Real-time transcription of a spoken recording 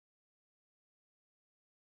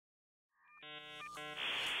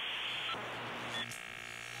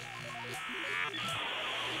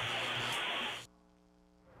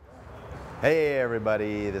Hey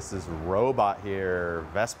everybody, this is Robot here,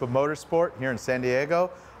 Vespa Motorsport here in San Diego,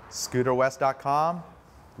 ScooterWest.com,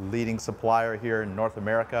 leading supplier here in North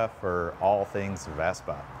America for all things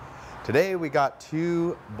Vespa. Today we got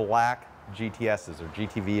two black GTSs, or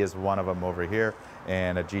GTV is one of them over here,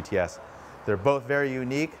 and a GTS. They're both very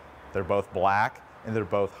unique, they're both black, and they're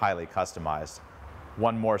both highly customized,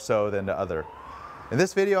 one more so than the other. In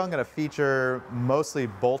this video I'm going to feature mostly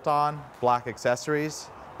bolt-on black accessories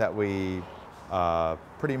that we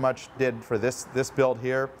pretty much did for this build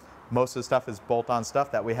here. Most of the stuff is bolt-on stuff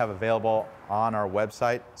that we have available on our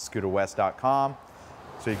website, ScooterWest.com.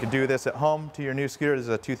 So you can do this at home to your new scooter. This is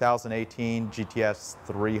a 2018 GTS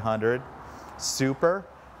 300 Super,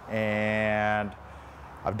 and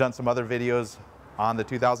I've done some other videos on the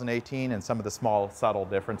 2018 and some of the small subtle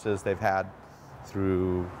differences they've had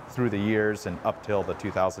through the years and up till the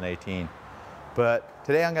 2018. But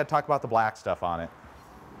today I'm going to talk about the black stuff on it.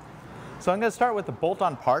 So I'm going to start with the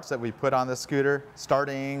bolt-on parts that we put on this scooter,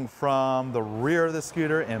 starting from the rear of the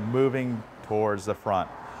scooter and moving towards the front.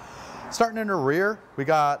 Starting in the rear, we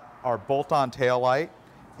got our bolt-on tail light,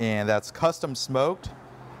 and that's custom smoked,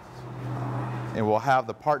 and we'll have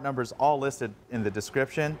the part numbers all listed in the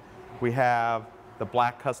description. We have the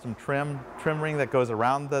black custom trim ring that goes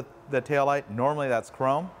around the tail light. Normally that's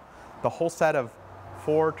chrome. The whole set of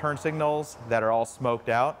 4 turn signals that are all smoked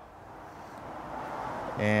out.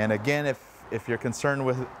 And again, if you're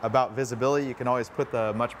concerned about visibility, you can always put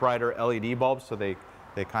the much brighter LED bulbs so they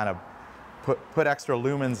kind of put extra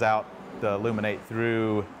lumens out to illuminate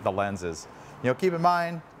through the lenses. You know, keep in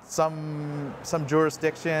mind, some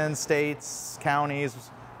jurisdictions, states, counties,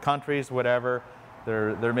 countries, whatever,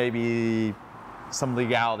 there may be some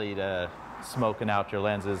legality to smoking out your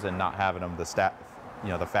lenses and not having them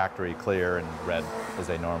the factory clear and red as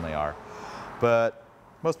they normally are. But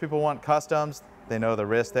most people want customs. They know the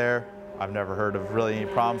risk there. I've never heard of really any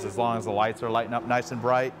problems. As long as the lights are lighting up nice and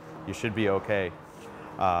bright, you should be okay.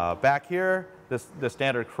 Back here, the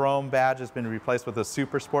standard chrome badge has been replaced with a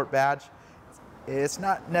Super Sport badge. It's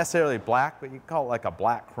not necessarily black, but you can call it like a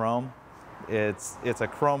black chrome. It's a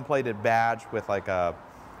chrome plated badge with like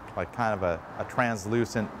kind of a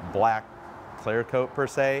translucent black clear coat per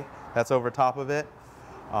se that's over top of it.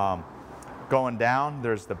 Going down,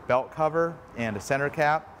 there's the belt cover and a center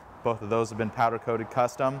cap. Both of those have been powder coated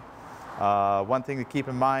custom. One thing to keep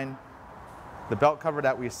in mind, the belt cover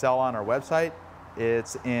that we sell on our website,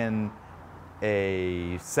 it's in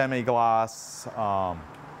a semi-gloss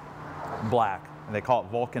black. And they call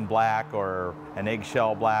it Vulcan black or an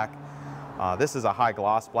eggshell black. This is a high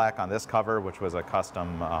gloss black on this cover, which was a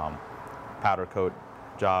custom powder coat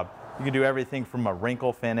job. You can do everything from a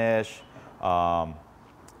wrinkle finish,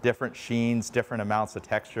 different sheens, different amounts of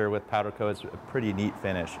texture with powder coat. It's a pretty neat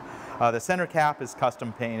finish. The center cap is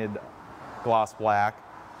custom painted gloss black.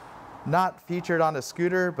 Not featured on the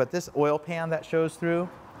scooter, but this oil pan that shows through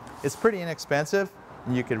is pretty inexpensive,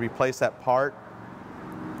 and you could replace that part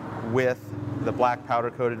with the black powder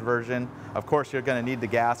coated version. Of course, you're going to need the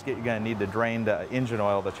gasket, you're going to need to drain the engine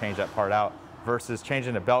oil to change that part out, versus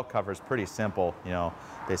changing the belt cover is pretty simple. You know,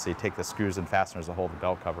 basically take the screws and fasteners to hold the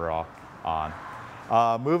belt cover on.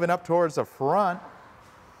 Moving up towards the front,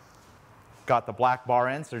 got the black bar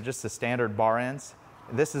ends. They're just the standard bar ends.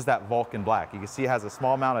 This is that Vulcan black. You can see it has a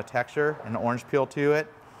small amount of texture and orange peel to it.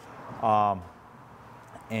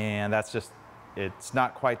 And that's just, it's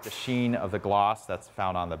not quite the sheen of the gloss that's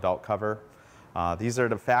found on the belt cover. These are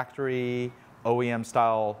the factory OEM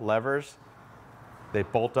style levers. They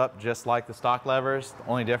bolt up just like the stock levers. The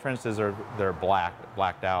only difference is they're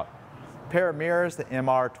blacked out. Pair of mirrors, the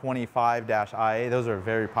MR25-IA, those are a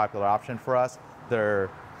very popular option for us. They're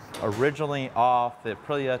originally off the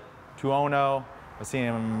Aprilia 200. I've seen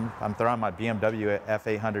them, they're on my BMW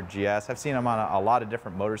F800 GS. I've seen them on a lot of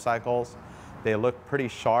different motorcycles. They look pretty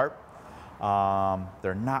sharp.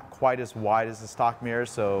 They're not quite as wide as the stock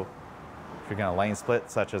mirrors, so if you're gonna lane split,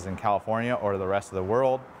 such as in California or the rest of the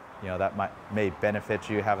world, you know, that may benefit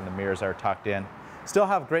you having the mirrors that are tucked in. Still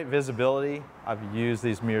have great visibility. I've used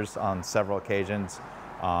these mirrors on several occasions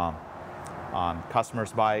on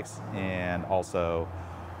customers' bikes and also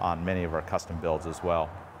on many of our custom builds as well.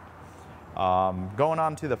 Going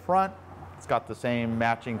on to the front, it's got the same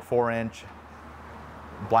matching 4-inch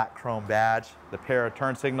black chrome badge. The pair of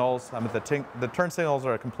turn signals, the turn signals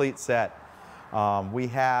are a complete set. We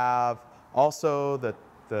have also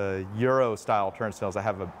the Euro style turn signals that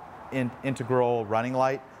have an integral running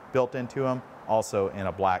light built into them, also in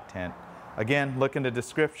a black tint. Again, look in the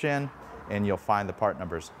description and you'll find the part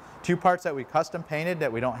numbers. Two parts that we custom painted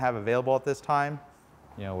that we don't have available at this time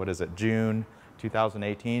you know, what is it, June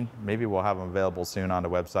 2018. Maybe we'll have them available soon on the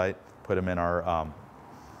website. Put them in our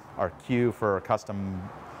queue for custom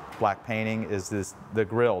black painting. Is the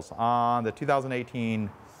grills on the 2018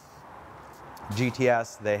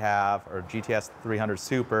 GTS they have, or GTS 300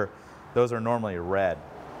 Super. Those are normally red.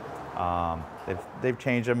 They've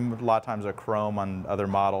changed them. A lot of times they're chrome on other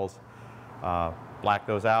models. Black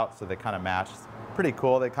those out so they kind of match. Pretty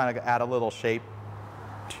cool. They kind of add a little shape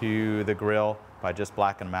to the grill by just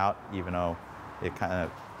blacking them out, even though it kind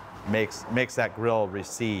of makes that grill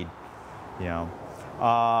recede, you know.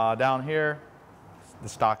 Down here, the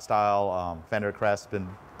stock style fender crest been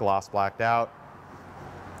gloss blacked out.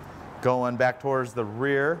 Going back towards the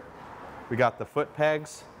rear, we got the foot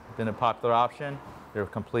pegs, been a popular option. They're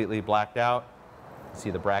completely blacked out. See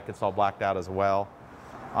the brackets all blacked out as well.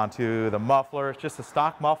 Onto the muffler, it's just a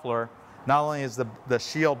stock muffler. Not only is the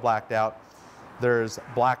shield blacked out, there's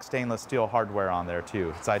black stainless steel hardware on there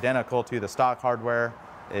too. It's identical to the stock hardware.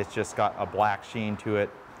 It's just got a black sheen to it,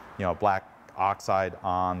 you know, black oxide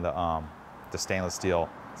on the stainless steel.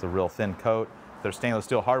 It's a real thin coat. There's stainless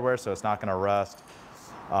steel hardware, so it's not going to rust.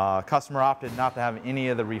 Customer opted not to have any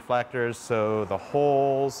of the reflectors, so the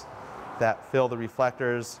holes that fill the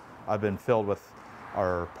reflectors have been filled with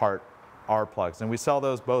our R plugs. And we sell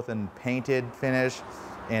those both in painted finish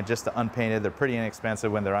and just the unpainted. They're pretty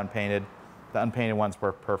inexpensive when they're unpainted. The unpainted ones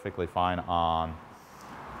work perfectly fine on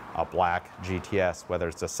a black GTS, whether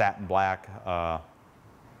it's a satin black, the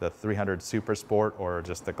 300 Super Sport, or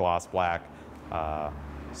just the gloss black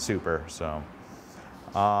Super. So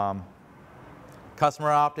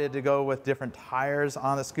customer opted to go with different tires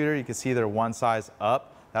on the scooter. You can see they're one size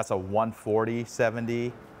up. That's a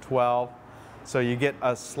 140/70/12. So you get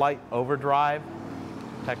a slight overdrive,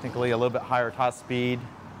 technically a little bit higher top speed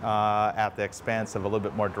at the expense of a little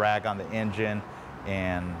bit more drag on the engine,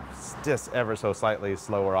 and just ever so slightly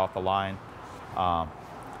slower off the line. I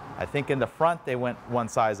think in the front they went one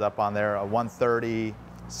size up on there, a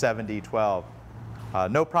 130/70/12.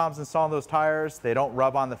 No problems installing those tires. They don't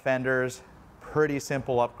rub on the fenders. Pretty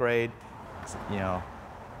simple upgrade, you know,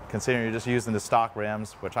 considering you're just using the stock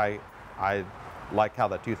rims, which I like how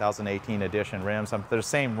the 2018 edition rims, they're the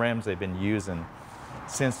same rims they've been using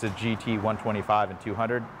since the GT 125 and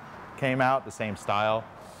 200 came out, the same style.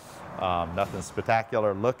 Nothing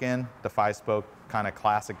spectacular looking, the 5-spoke kind of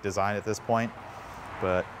classic design at this point,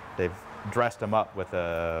 but they've dressed them up with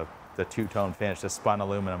the two-tone finish, the spun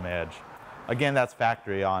aluminum edge. Again, that's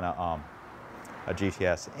factory on a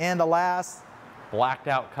GTS. And the last blacked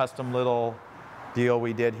out custom little deal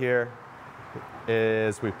we did here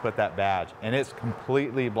is we put that badge, and it's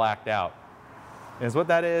completely blacked out. And what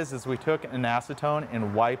that is we took an acetone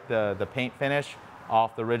and wiped the paint finish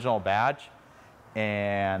off the original badge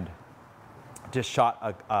and just shot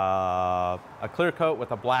a clear coat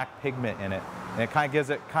with a black pigment in it, and it kind of gives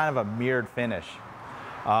it kind of a mirrored finish.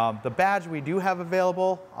 The badge we do have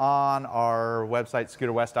available on our website,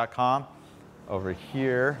 scooterwest.com. Over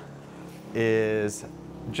here is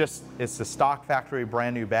just, it's the stock factory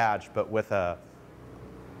brand new badge, but with a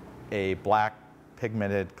black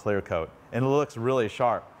pigmented clear coat, and it looks really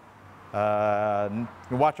sharp. You can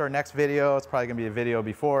watch our next video. It's probably gonna be a video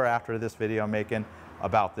before or after this video I'm making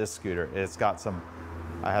about this scooter. It's got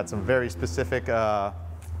I had some very specific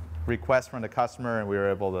requests from the customer, and we were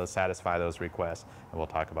able to satisfy those requests, and we'll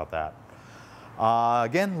talk about that.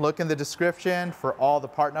 Again, look in the description for all the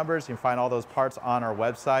part numbers. You can find all those parts on our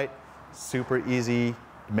website. Super easy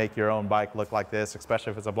to make your own bike look like this,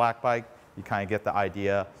 especially if it's a black bike. You kind of get the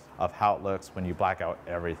idea of how it looks when you black out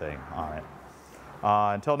everything on it.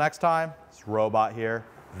 Until next time, it's Robot here,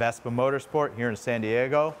 Vespa Motorsport here in San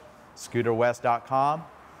Diego, scooterwest.com,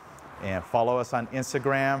 and follow us on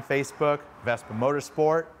Instagram, Facebook, Vespa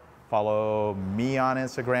Motorsport. Follow me on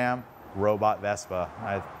Instagram, Robot Vespa.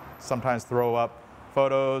 I sometimes throw up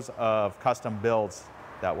photos of custom builds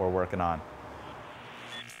that we're working on.